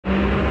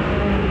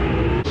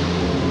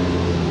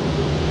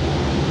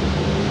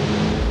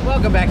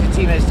Welcome back to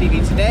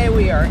TmezTv. Today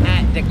we are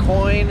at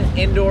DeCoin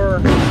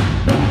Indoor,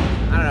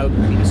 I don't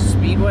know,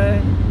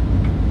 Speedway.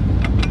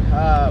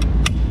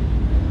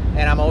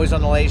 And I'm always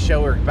on the late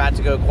show. We're about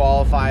to go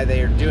qualify.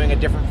 They are doing a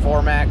different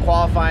format.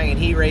 Qualifying and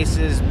heat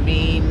races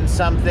mean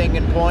something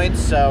in points.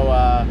 So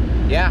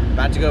yeah,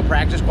 about to go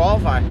practice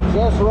qualify.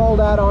 Just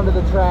rolled out onto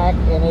the track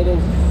and it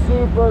is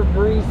super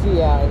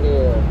greasy out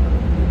here.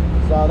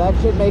 So that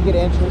should make it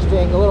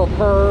interesting. A little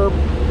curb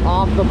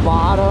off the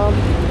bottom.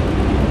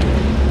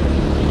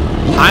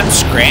 I'm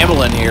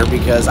scrambling here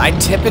because I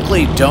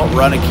typically don't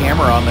run a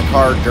camera on the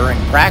car during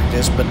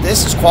practice, but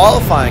this is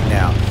qualifying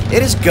now.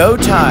 It is go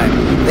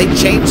time. They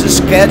changed the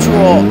schedule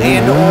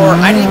or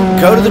I didn't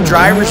go to the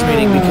driver's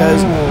meeting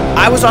because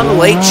I was on the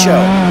late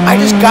show. I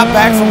just got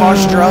back from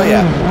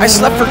Australia. I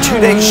slept for 2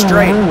 days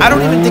straight. I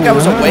don't even think I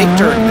was awake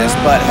during this,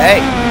 but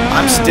hey,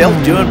 I'm still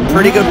doing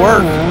pretty good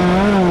work.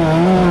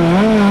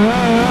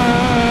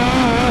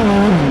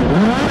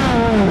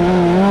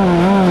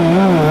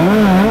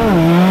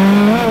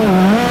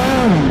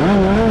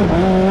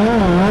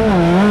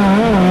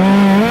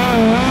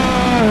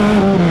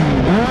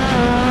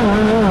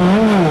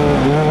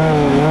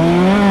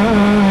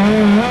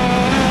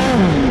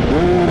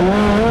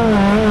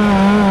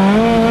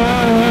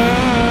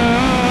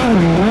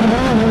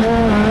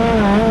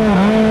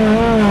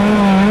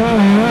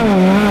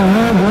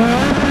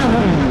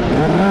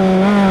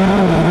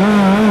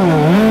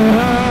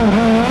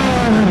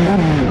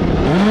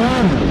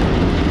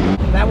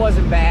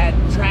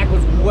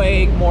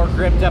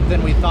 Gripped up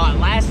than we thought.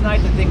 Last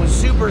night the thing was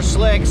super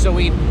slick, so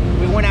we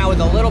went out with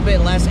a little bit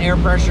less air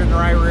pressure in the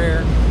right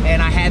rear,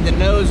 and I had the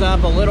nose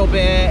up a little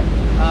bit,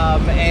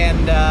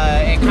 and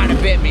it kind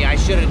of bit me. I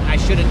should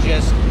have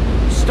just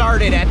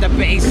started at the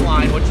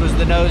baseline, which was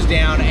the nose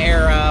down,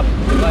 air up.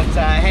 But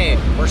hey,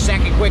 we're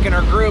second quick in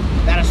our group.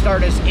 That'll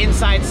start us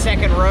inside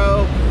second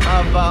row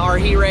of our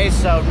heat race,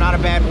 so not a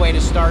bad way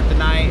to start the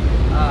night.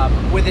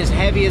 With as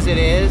heavy as it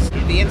is,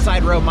 the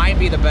inside row might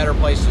be the better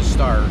place to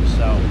start.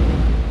 So.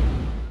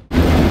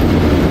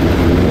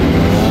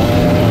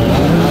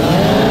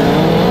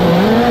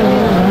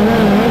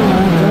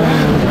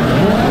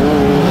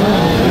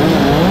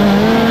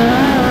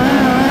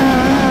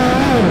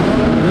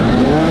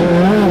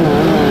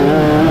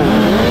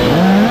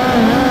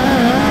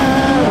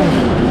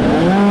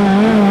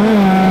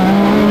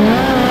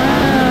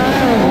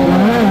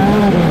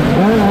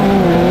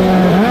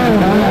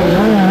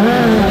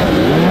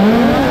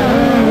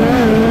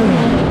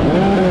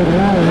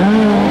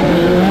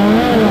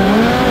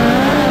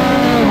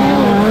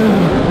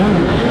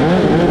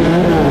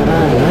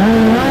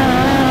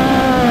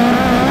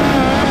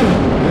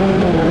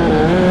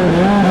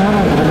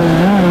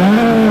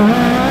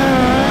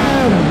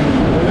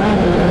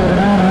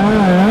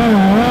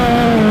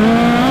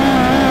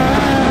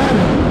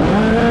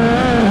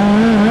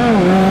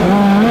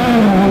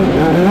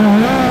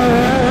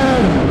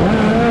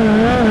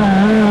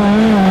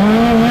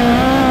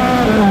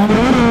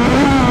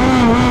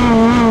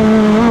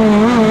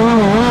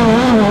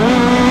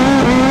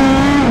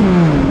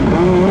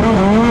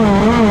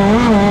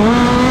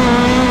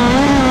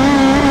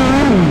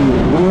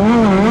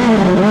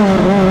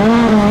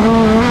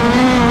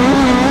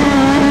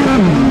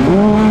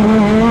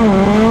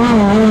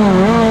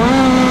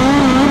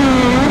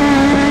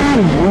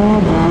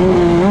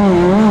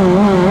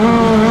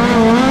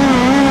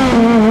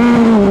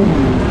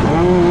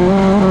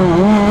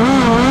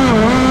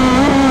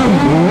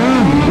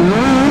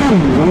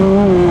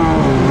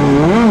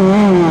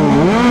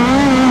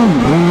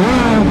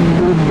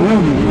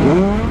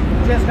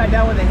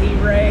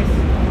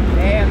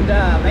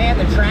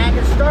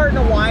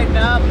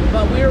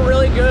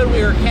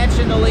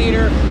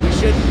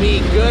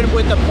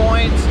 With the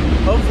points,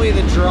 hopefully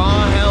the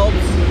draw helps,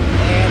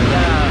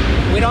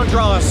 and we don't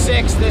draw a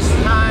 6 this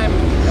time,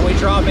 and we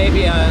draw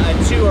maybe a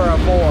 2 or a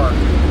 4.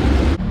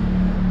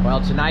 Well,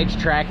 tonight's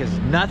track is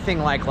nothing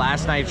like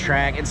last night's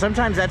track, and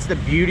sometimes that's the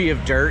beauty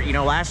of dirt. You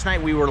know, last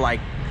night we were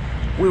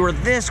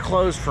this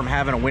close from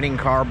having a winning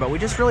car, but we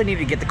just really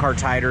needed to get the car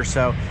tighter.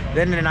 So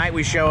then tonight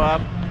we show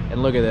up,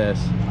 and look at this.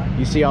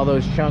 You see all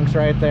those chunks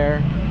right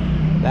there?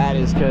 That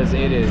is because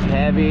it is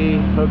heavy,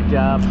 hooked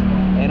up,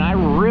 and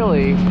I'm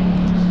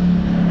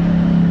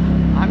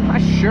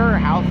not sure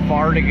how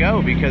far to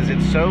go because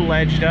it's so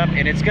ledged up,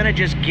 and it's gonna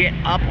just get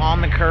up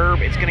on the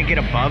curb. It's gonna get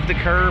above the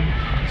curb.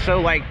 So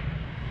like,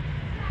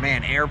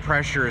 man, air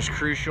pressure is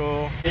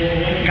crucial.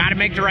 Gotta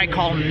make the right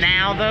call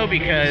now though,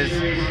 because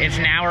it's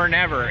now or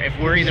never. If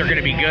we're either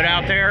gonna be good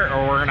out there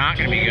or we're not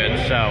gonna be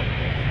good. So,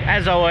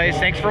 as always,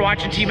 thanks for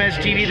watching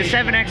TmezTv. The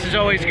 7X is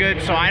always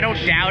good, so I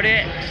don't doubt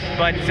it,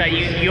 but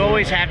you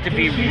always have to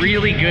be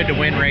really good to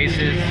win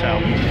races, so.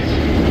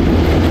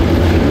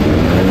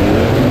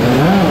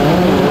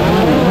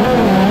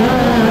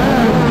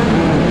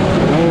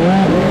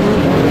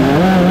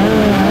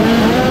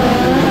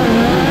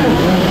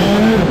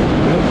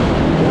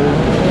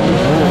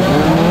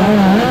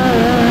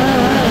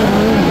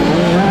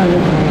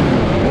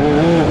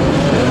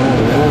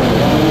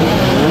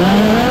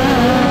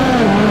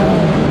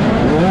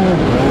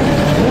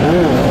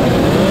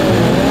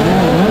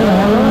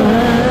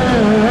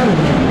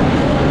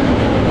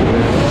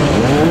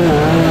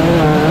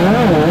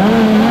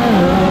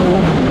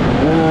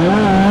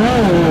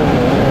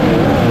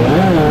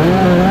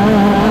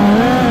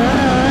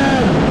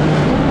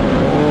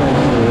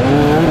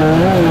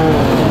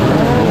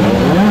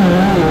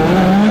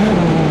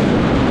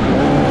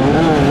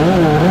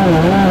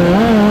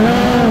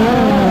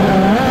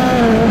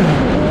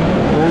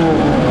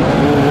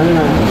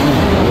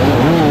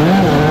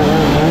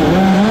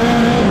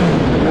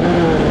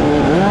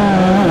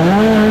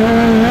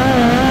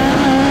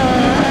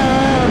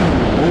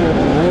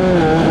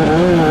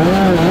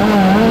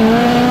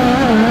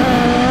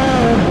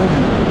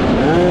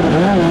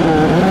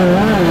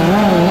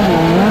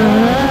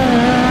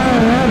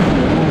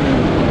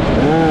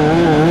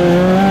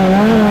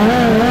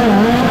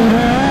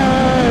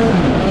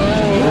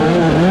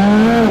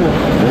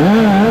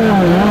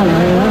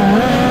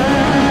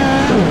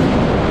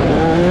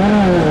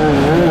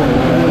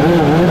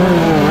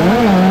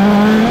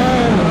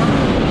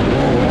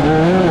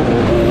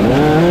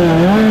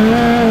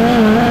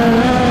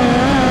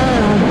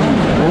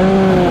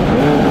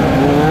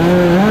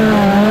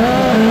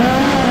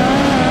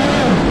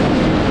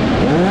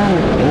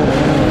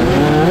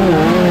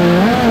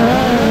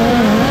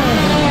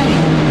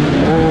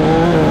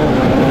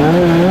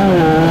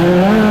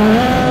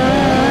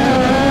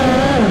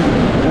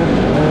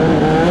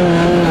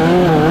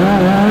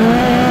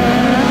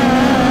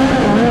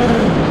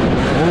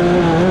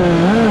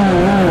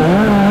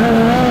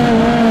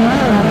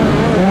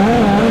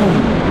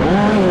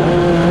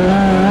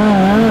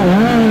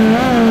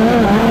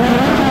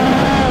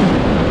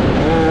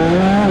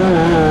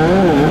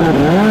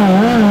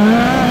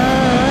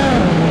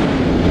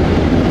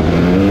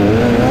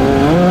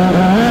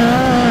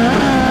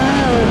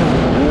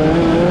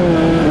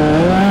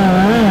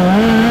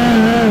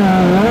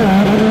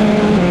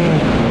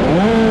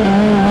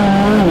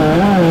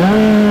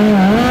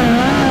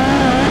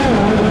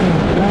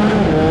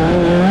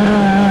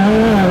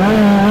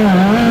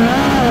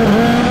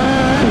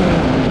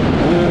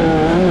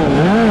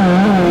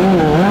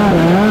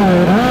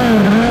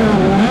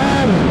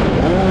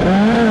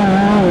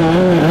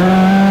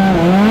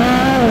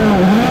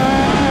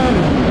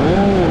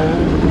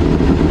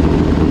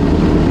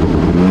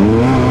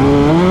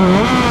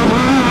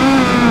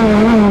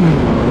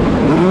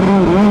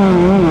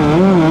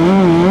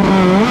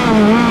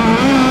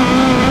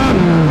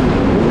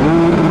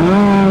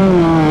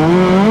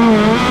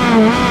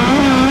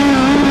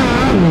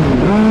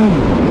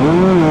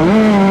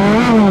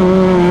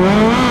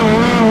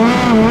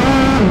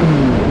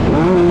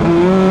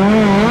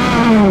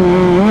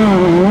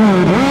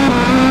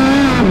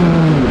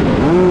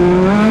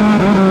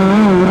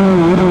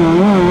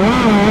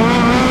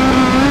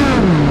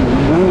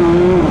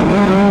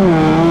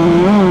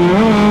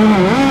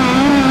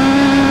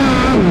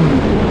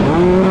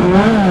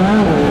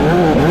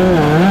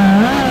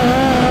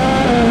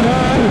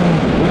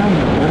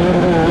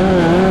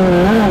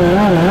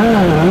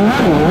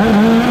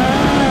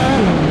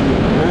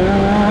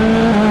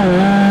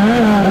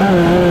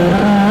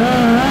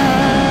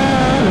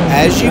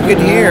 as you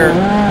can hear,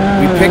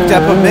 we picked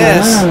up a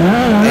miss,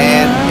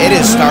 and it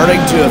is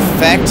starting to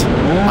affect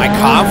my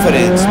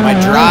confidence, my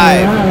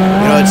drive.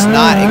 You know, it's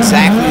not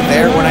exactly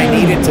there when I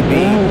need it to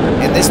be.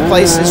 And this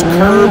place is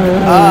curved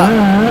up,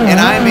 and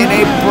I'm in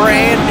a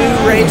brand new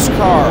race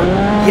car.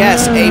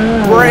 Yes, a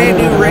brand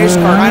new race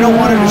car. And I don't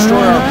want to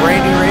destroy our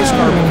brand new race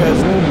car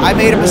because I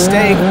made a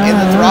mistake and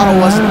the throttle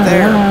wasn't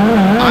there.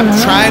 I'm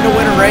trying to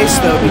win a race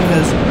though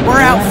because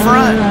we're out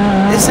front.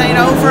 This ain't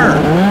over.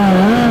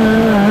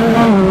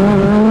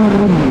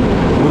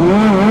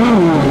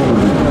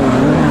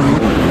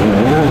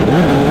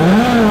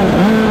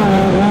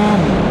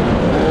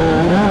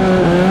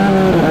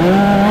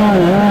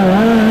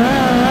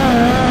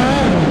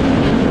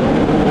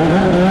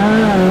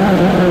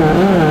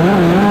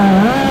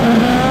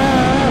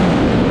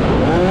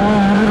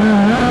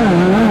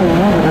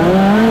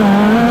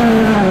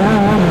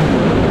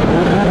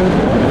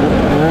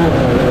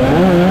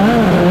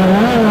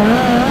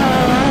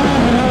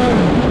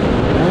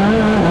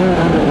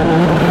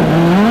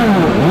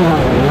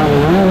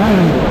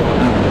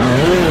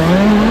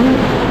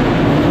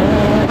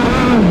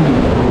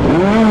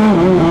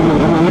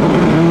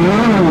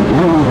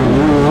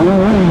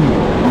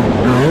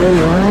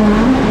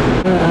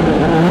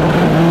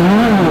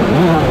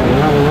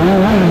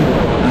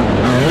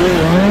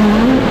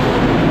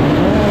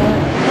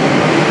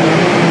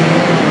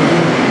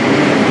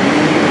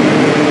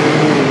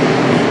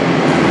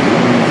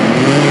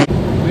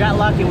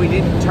 We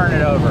didn't turn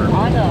it over.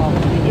 I know.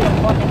 You did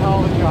a fucking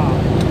hell of a job.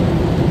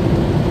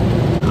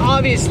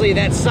 Obviously,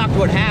 that sucked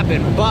what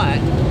happened, but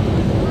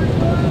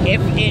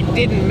if it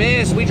didn't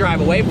miss, we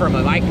drive away from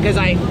him. Because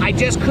I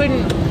just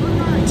couldn't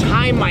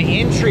time my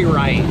entry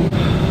right.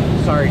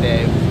 Sorry,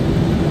 Dave.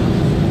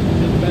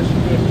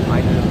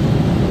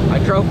 I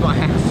drove my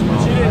ass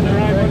off. She didn't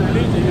drive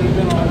underneath it, you'd have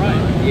been all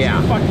right.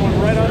 Yeah. She fucking went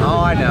right under.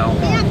 Oh, I know.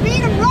 Can't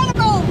beat him, run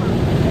him over.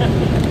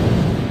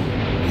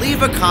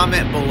 Leave a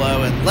comment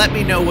below and let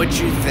me know what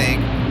you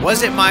think.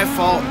 Was it my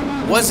fault?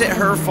 Was it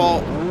her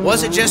fault?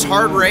 Was it just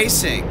hard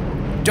racing?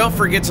 Don't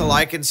forget to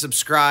like and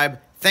subscribe.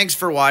 Thanks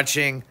for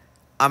watching.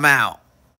 I'm out.